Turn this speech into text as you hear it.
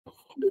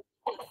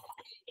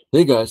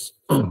Hey guys,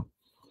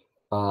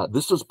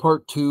 this is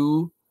part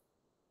two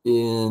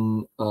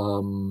in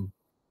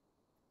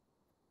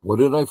what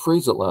did I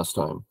phrase it last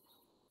time?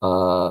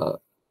 Uh,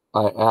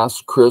 I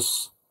asked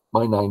Chris,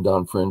 my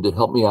 9-dan friend, to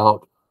help me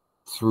out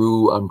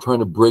through. I'm trying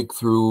to break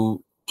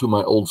through to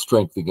my old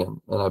strength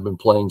again, and I've been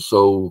playing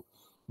so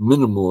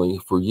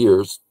minimally for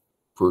years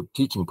for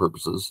teaching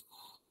purposes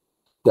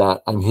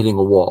that I'm hitting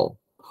a wall.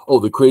 Oh,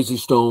 the crazy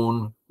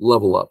stone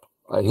level up.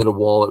 I hit a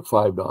wall at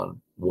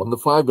 5-dan, won the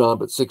 5-dan,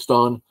 but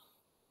 6-dan.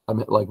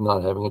 I'm like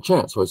not having a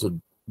chance. So I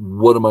said,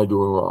 what am I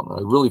doing wrong?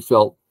 I really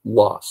felt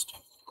lost.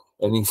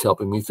 And he's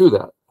helping me through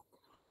that.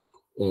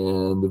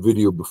 And the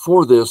video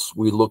before this,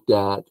 we looked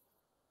at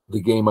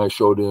the game I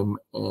showed him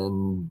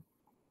and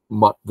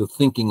the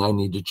thinking I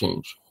need to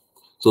change.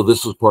 So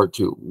this is part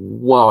two.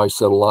 Wow, I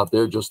said a lot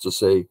there just to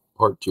say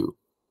part two.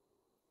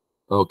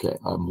 Okay,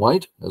 I'm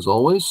white, as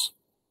always.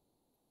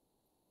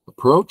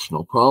 Approach,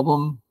 no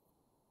problem.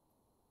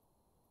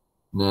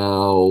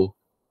 Now,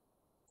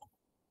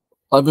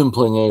 I've been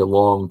playing A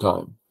long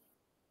time.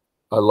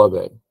 I love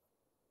A.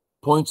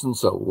 Points and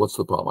so, what's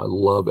the problem? I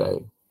love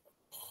A.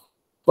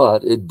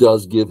 But it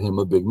does give him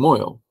a big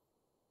moyo.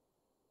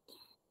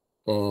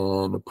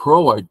 And a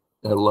pro I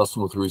had a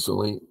lesson with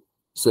recently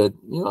said,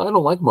 I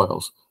don't like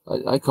moyos.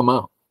 I come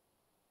out.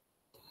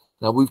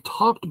 Now, we've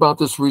talked about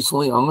this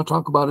recently. I'm going to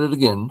talk about it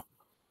again.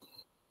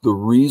 The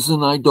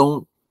reason I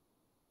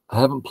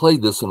haven't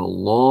played this in a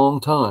long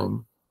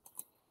time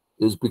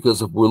is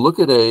because if we look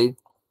at A,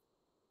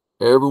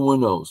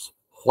 everyone knows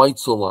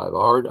white's alive.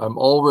 I'm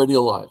already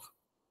alive.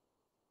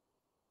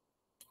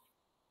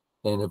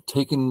 And have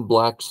taken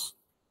black's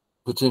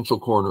potential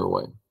corner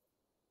away.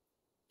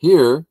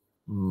 Here,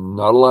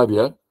 not alive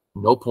yet.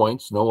 No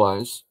points, no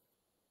eyes.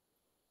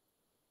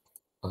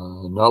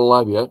 Not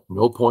alive yet.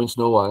 No points,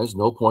 no eyes.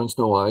 No points,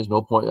 no eyes.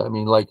 No point. I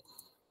mean, like,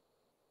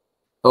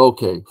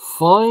 okay,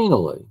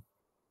 finally,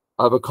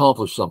 I've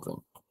accomplished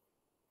something.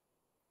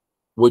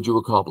 What'd you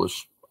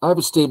accomplish? I have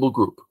a stable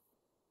group.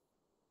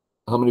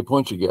 How many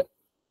points you get?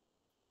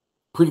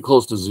 Pretty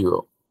close to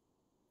 0.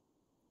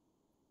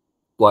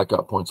 Black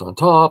got points on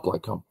top.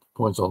 Black got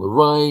points on the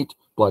right.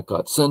 Black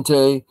got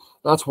sente.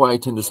 That's why I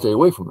tend to stay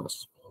away from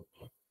this.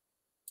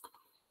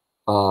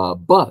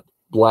 But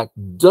black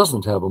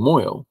doesn't have a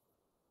moyo.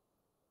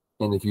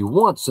 And if you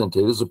want sente,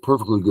 this is a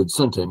perfectly good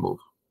sente move,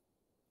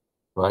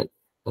 right?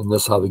 And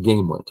that's how the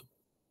game went.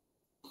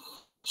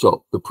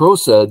 So the pro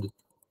said,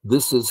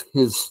 this is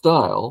his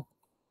style.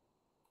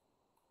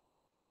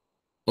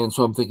 And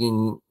so I'm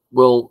thinking,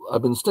 well,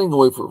 I've been staying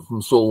away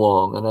from so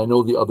long, and I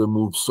know the other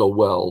moves so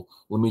well.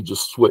 Let me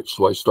just switch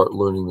so I start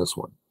learning this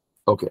one.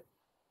 Okay.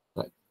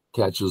 That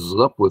catches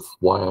up with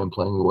why I'm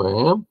playing the way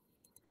I am.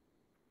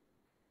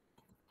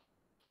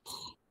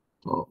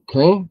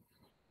 Okay.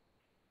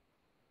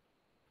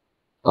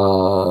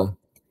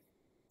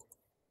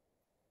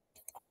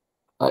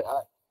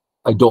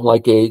 I don't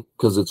like A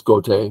because it's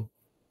gote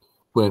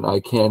when I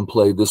can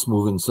play this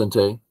move in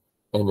sente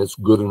and it's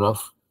good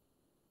enough.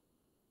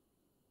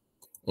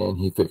 And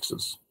he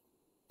fixes.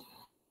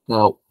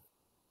 Now,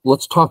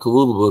 let's talk a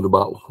little bit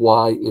about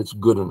why it's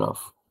good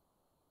enough.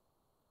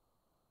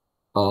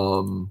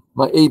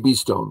 My AB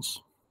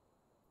stones.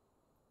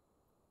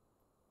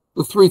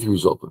 The 3-3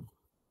 is open.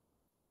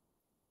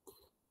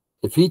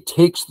 If he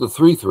takes the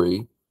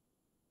 3-3,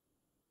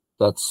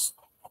 that's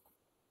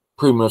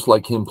pretty much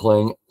like him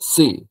playing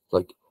C.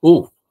 Like,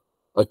 oh,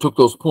 I took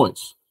those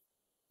points.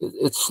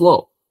 It's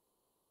slow.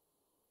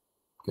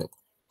 Okay.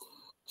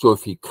 So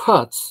if he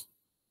cuts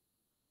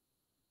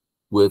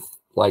with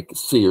like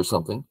C or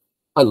something,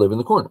 I live in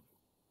the corner.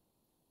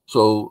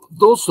 So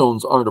those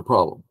stones aren't a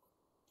problem.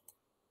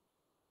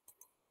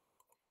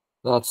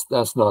 That's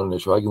not an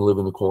issue. I can live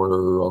in the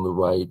corner, on the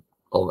right,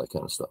 all that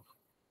kind of stuff.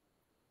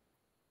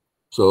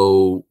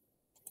 So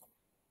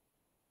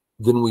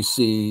then we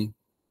see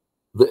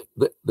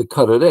the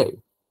cut at A.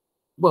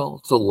 Well,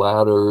 it's a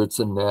ladder, it's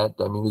a net.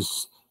 I mean,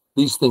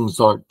 these things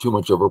aren't too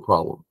much of a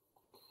problem.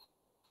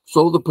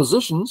 So the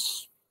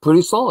position's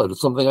pretty solid.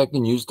 It's something I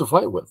can use to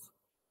fight with.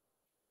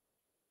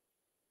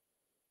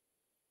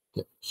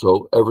 Okay,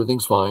 so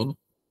everything's fine,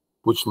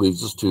 which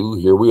leads us to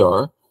here we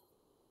are.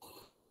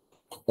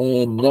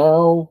 And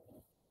now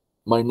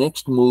my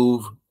next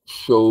move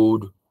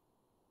showed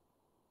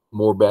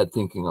more bad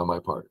thinking on my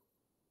part.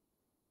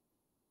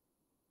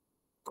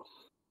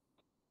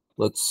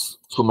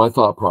 So my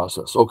thought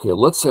process, okay,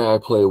 let's say I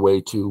play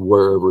away to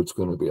wherever it's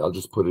going to be. I'll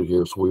just put it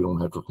here so we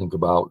don't have to think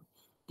about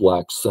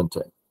black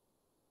sente.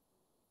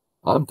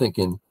 I'm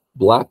thinking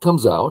black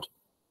comes out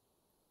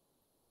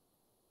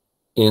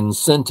in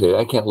sente.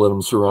 I can't let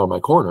him surround my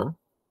corner.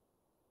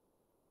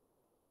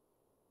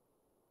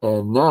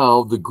 And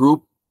now the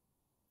group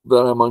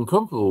that I'm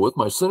uncomfortable with,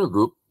 my center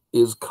group,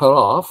 is cut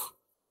off.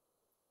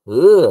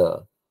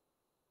 Ugh,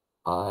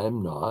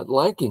 I'm not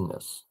liking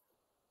this.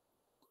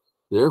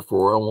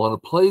 Therefore, I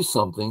want to play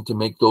something to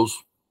make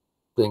those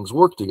things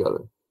work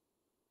together.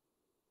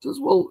 It says,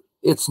 well,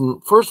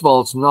 first of all,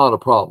 it's not a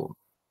problem,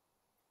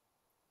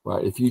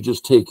 right? If you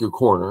just take your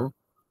corner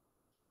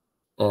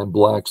And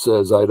black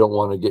says, I don't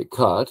want to get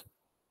cut,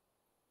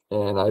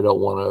 and I don't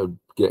want to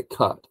get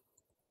cut.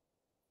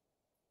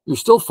 You're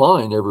still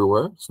fine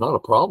everywhere. It's not a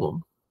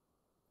problem.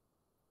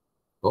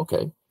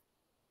 Okay.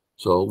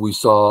 So we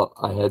saw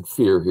I had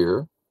fear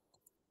here.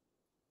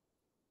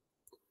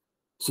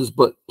 He says,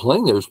 but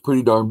playing there is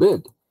pretty darn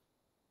big.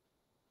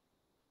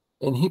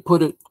 And he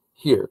put it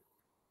here.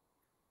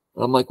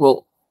 And I'm like,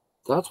 well,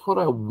 that's what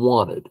I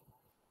wanted.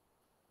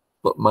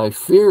 But my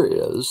fear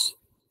is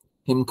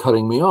him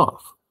cutting me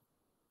off.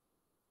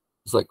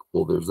 It's like,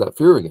 well, there's that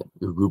fear again.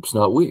 Your group's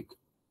not weak.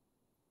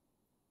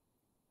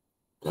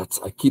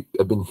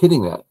 I've been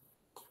hitting that.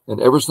 And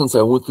ever since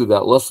I went through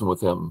that lesson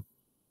with him,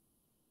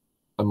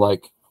 I'm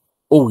like,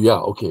 oh yeah,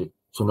 okay.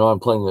 So now I'm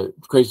playing the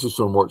Crazy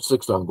Stone Mort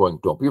 6 down, going,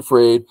 don't be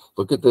afraid.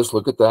 Look at this,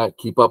 look at that,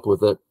 keep up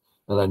with it.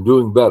 And I'm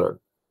doing better.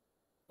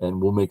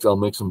 And I'll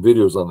make some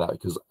videos on that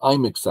because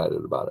I'm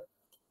excited about it.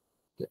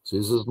 Okay, so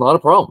this is not a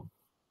problem.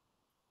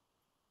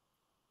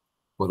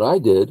 What I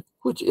did,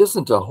 which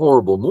isn't a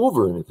horrible move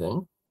or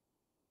anything,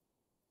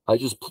 I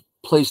just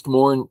placed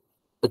more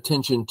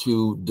attention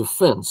to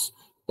defense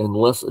and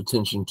less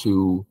attention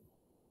to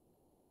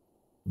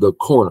the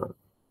corner.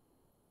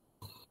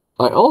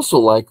 I also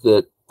like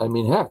that, I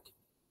mean, heck,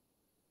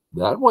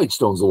 that white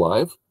stone's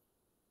alive.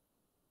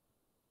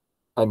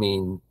 I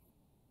mean,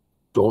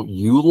 don't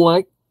you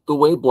like the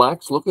way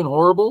black's looking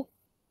horrible?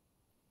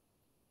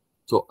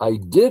 So I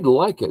did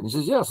like it. And he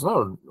says, yeah, it's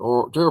not a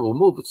terrible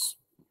move. It's,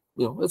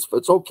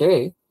 it's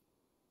okay.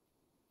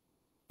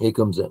 He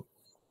comes in.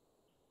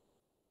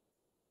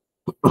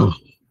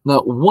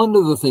 Now, one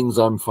of the things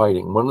I'm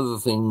fighting, one of the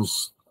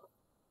things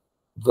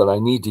that I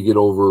need to get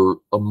over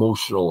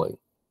emotionally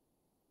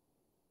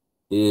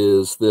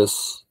is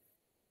this,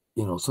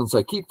 since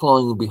I keep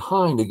falling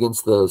behind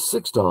against the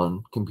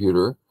 6-dan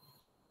computer,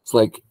 it's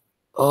like,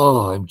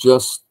 oh,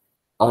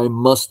 I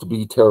must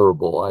be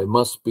terrible. I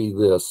must be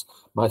this.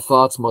 My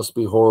thoughts must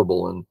be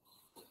horrible. And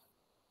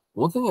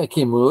one thing I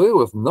came away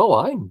with, no,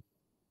 I'm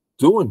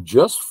doing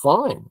just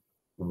fine.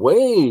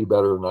 Way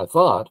better than I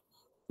thought.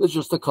 There's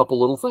just a couple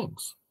little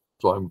things.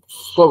 So I'm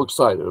so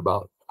excited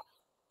about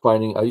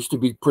finding. I used to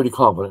be pretty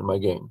confident in my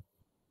game.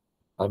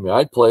 I mean,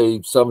 I'd play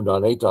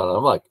 7-dan, 8-dan.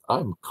 I'm like,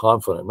 I'm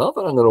confident. Not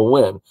that I'm going to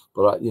win,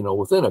 but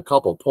within a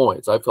couple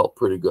points, I felt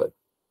pretty good.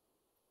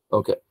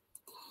 Okay.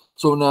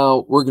 So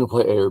now we're going to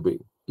play A or B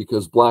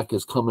because black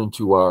has come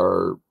into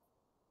our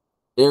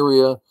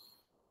area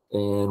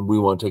and we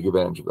want to take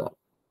advantage of that.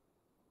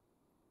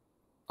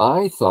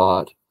 I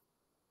thought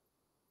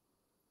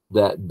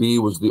that B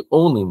was the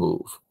only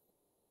move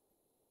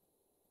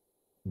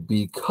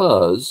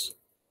because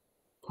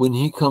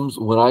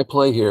when I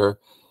play here,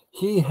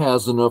 he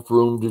has enough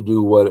room to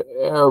do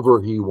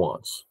whatever he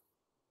wants.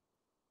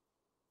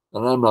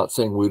 And I'm not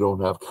saying we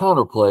don't have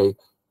counterplay.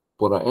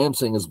 What I am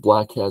saying is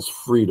black has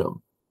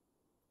freedom.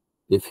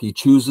 If he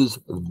chooses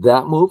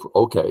that move,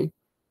 okay.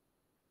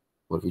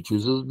 But if he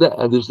chooses that,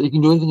 he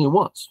can do anything he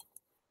wants.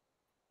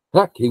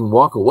 Heck, he can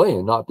walk away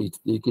and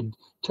he could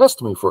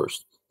test me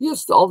first. He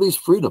has all these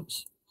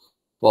freedoms.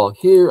 While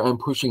here, I'm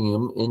pushing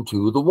him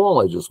into the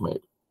wall I just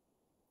made.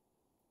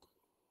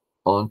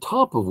 On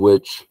top of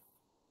which,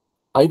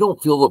 I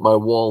don't feel that my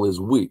wall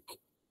is weak.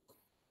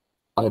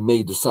 I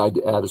may decide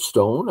to add a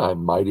stone. I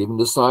might even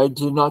decide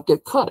to not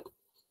get cut.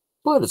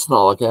 But it's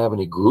not like I have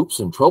any groups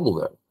in trouble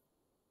there.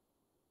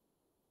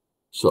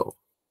 So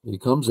he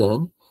comes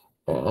in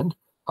and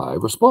I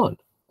respond.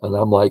 And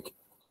I'm like,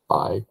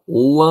 I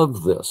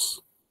love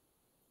this.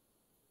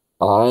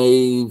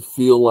 I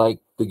feel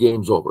like the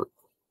game's over.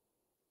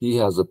 He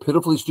has a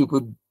pitifully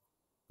stupid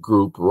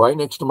group right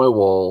next to my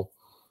wall.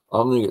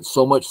 I'm going to get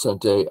so much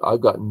sente.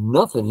 I've got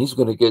nothing he's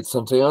going to get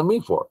sente on me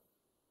for.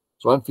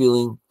 So I'm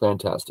feeling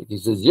fantastic. He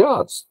says,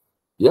 yeah,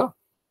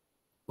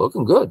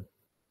 looking good.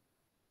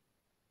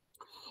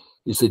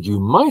 He said, you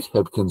might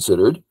have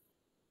considered,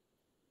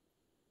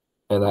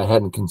 and I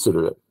hadn't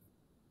considered it.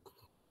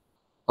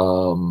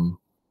 I'm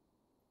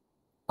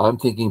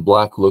thinking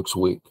black looks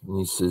weak. And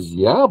he says,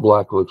 yeah,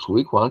 black looks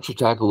weak. Why don't you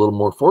attack a little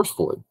more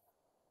forcefully?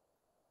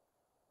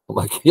 I'm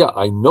like, yeah,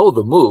 I know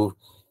the move.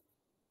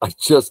 I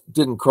just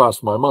didn't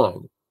cross my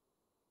mind.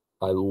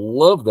 I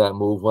love that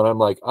move when I'm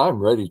like, I'm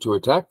ready to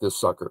attack this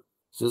sucker.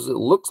 He says, it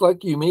looks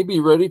like you may be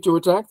ready to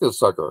attack this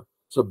sucker.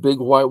 It's a big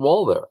white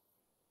wall there.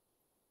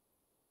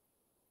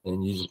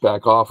 And you just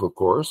back off, of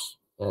course,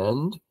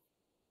 and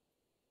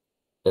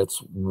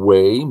it's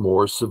way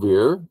more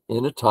severe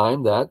in a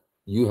time that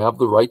you have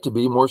the right to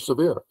be more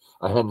severe.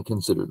 I hadn't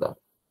considered that.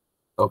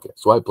 Okay,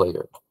 so I play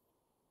here.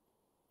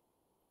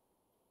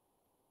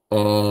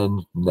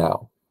 And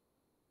now,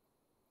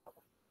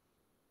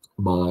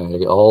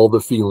 all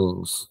the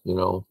feelings,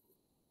 oh,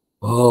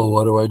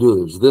 what do I do?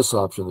 There's this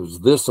option,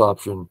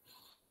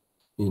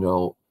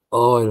 oh,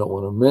 I don't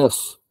want to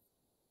miss.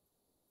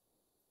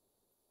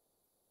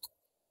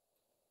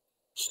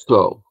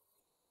 So,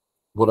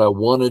 what I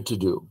wanted to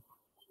do,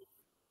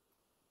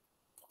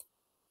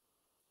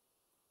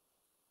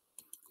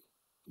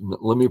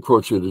 let me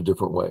approach it a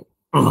different way.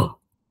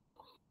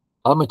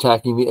 I'm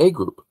attacking the A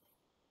group.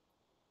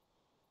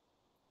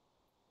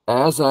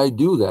 as I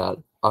do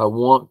that, I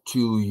want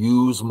to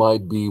use my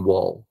B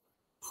wall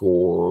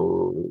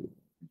for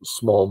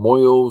small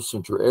moyo,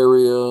 center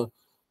area,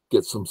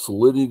 get some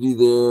solidity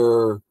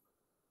there,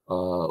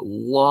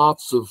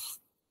 lots of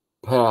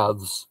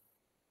paths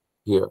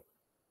here.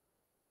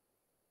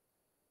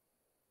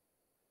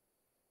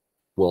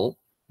 Well,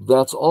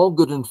 that's all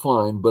good and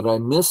fine, but I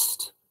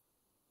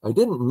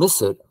didn't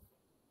miss it.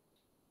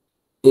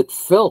 It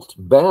felt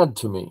bad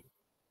to me,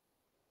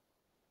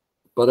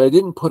 but I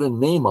didn't put a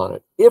name on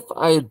it. If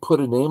I had put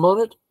a name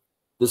on it,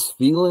 this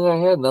feeling I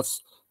had, and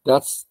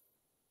that's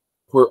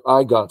where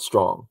I got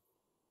strong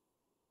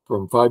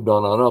from 5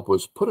 dawn on up,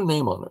 was put a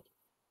name on it.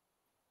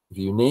 If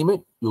you name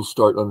it, you'll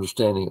start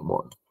understanding it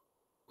more.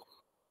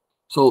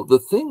 So the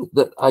thing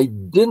that I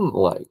didn't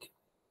like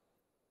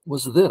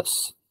was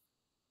this.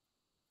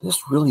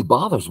 This really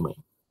bothers me.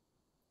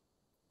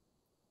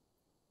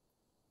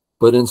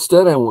 But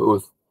instead I went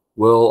with,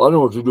 well, I don't know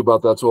what to do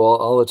about that, so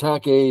I'll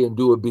attack A and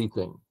do a B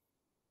thing.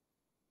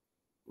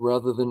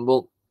 Rather than,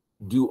 well,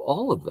 do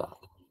all of that.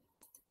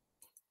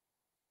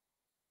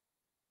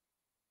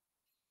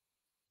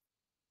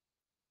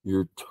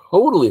 You're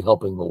totally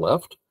helping the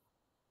left.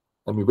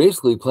 And you're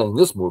basically playing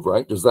this move,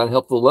 right? Does that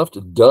help the left?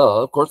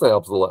 Duh, of course that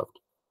helps the left.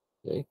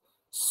 Okay.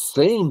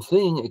 Same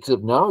thing,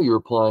 except now you're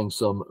applying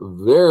some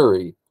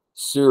very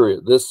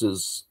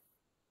serious,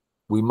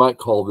 we might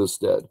call this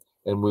dead,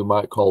 and we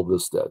might call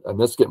this dead. And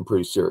that's getting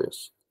pretty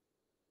serious.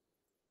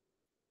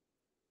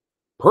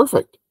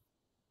 Perfect.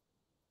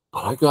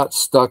 But I got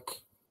stuck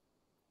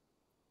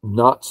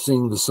not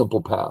seeing the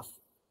simple path.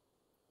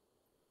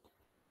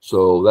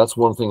 So that's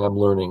one thing I'm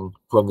learning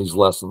from these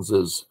lessons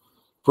is,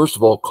 first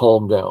of all,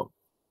 calm down.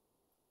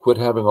 Quit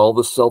having all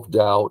the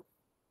self-doubt.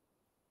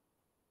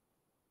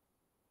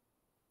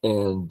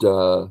 And,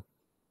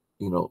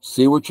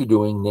 see what you're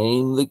doing,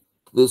 name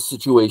the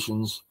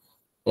situations,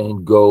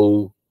 and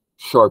go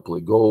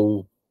sharply.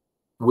 Go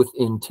with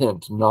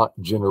intent, not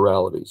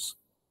generalities.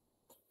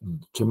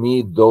 To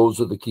me, those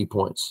are the key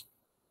points.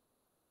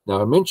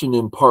 Now, I mentioned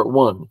in part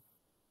 1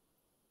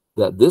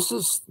 that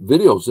this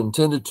video is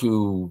intended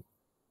to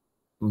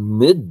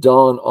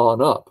mid-dawn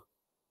on up.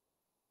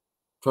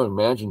 I'm trying to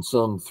imagine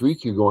some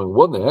 3Q going,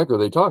 what in the heck are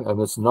they talking? I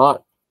mean, it's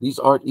not, these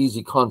aren't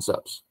easy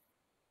concepts.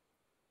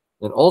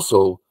 And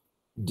also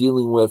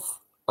dealing with,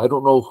 I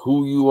don't know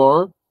who you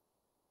are,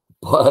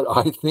 but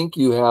I think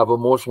you have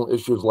emotional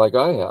issues like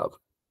I have.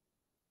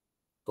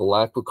 The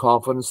lack of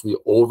confidence, the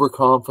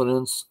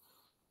overconfidence,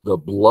 the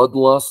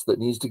bloodlust that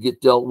needs to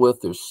get dealt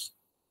with.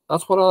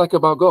 That's what I like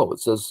about Go. It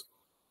says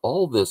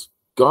all this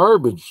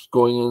garbage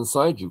going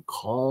inside you.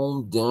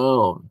 Calm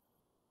down.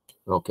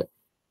 Okay.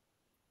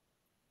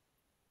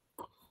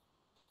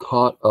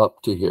 Caught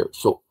up to here.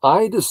 So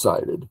I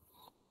decided,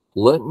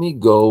 let me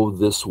go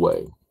this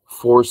way,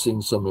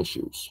 forcing some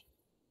issues.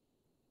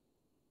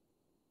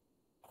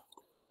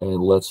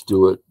 And let's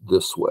do it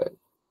this way.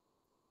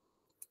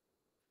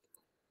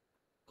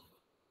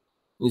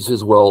 He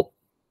says, well,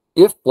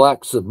 if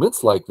black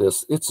submits like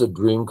this, it's a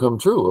dream come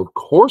true. Of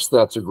course,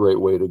 that's a great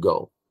way to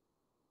go.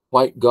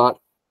 White got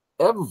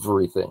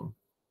everything.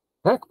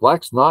 Heck,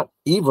 black's not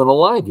even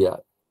alive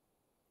yet,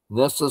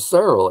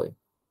 necessarily.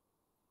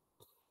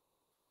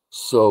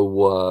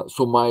 So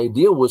my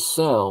idea was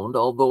sound,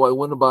 although I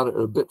went about it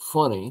a bit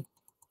funny.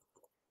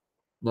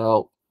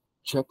 Now,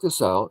 check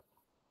this out.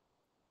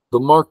 The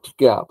marked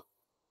gap,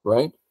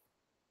 right?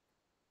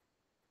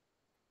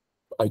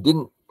 I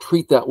didn't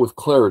treat that with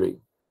clarity.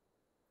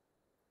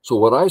 So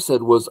what I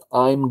said was,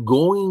 I'm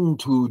going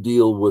to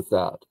deal with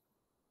that,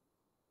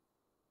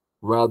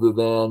 rather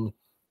than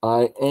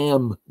I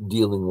am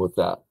dealing with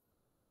that.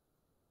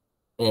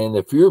 And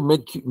if you're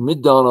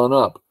mid-dawn on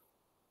up,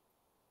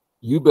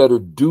 you better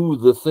do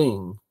the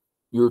thing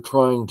you're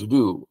trying to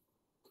do,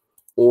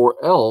 or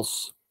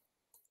else,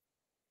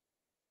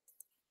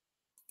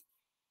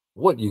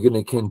 what, you're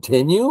going to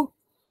continue?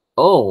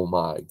 Oh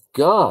my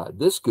God,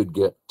 this could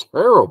get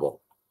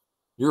terrible.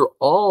 You're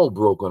all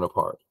broken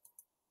apart.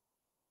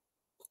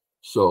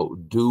 So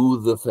do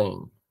the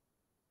thing.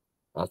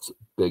 That's a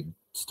big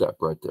step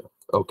right there.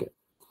 Okay,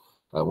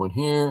 I went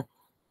here.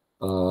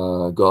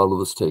 Got all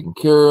this taken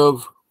care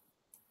of.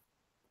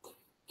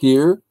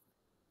 Here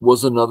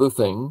was another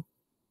thing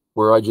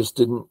where I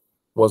just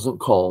wasn't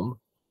calm.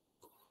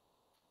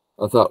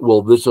 I thought,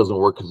 well, this doesn't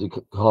work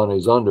because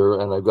Kane's under,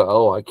 and I go,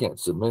 oh, I can't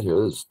submit here.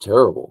 This is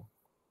terrible.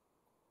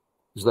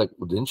 He's like,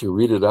 well, didn't you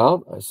read it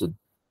out? I said,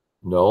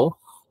 no.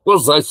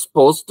 Was I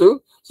supposed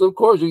to? So of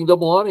course you can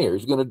double on here.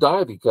 He's going to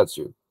die if he cuts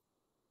you.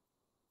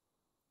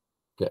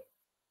 Okay.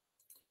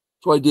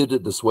 So I did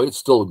it this way. It's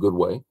still a good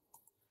way.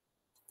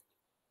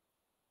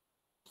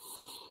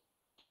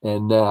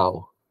 And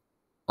now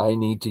I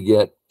need to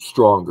get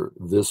stronger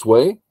this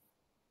way,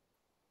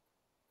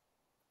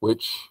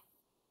 which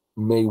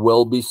may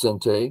well be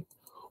sente,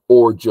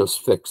 or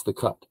just fix the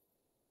cut,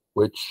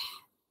 which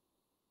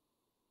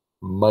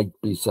might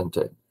be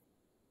sente.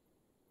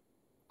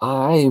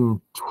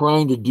 I'm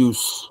trying to do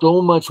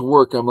so much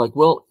work. I'm like,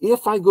 well,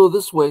 if I go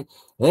this way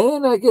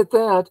and I get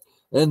that,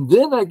 and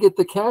then I get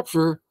the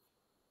capture,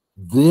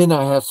 Then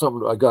I have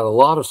something, I got a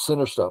lot of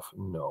center stuff.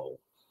 No,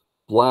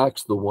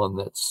 black's the one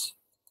that's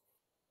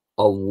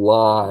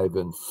alive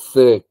and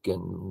thick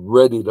and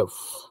ready to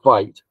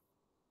fight.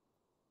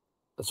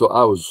 So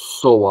I was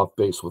so off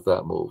base with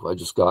that move. I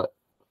just got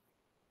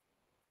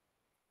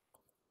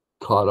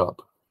caught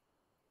up.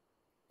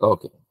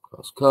 Okay,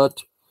 cross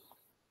cut.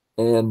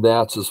 And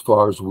that's as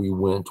far as we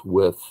went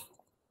with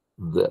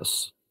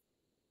this.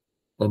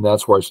 And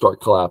that's where I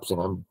start collapsing.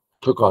 I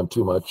took on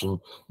too much and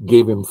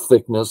gave him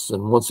thickness.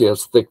 And once he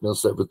has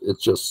thickness,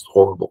 it's just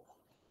horrible.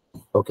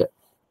 Okay.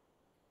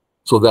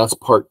 So that's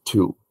part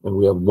 2. And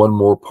we have one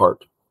more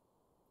part.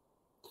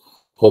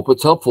 Hope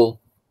it's helpful.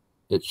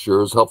 It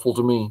sure is helpful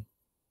to me.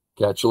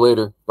 Catch you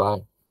later.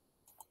 Bye.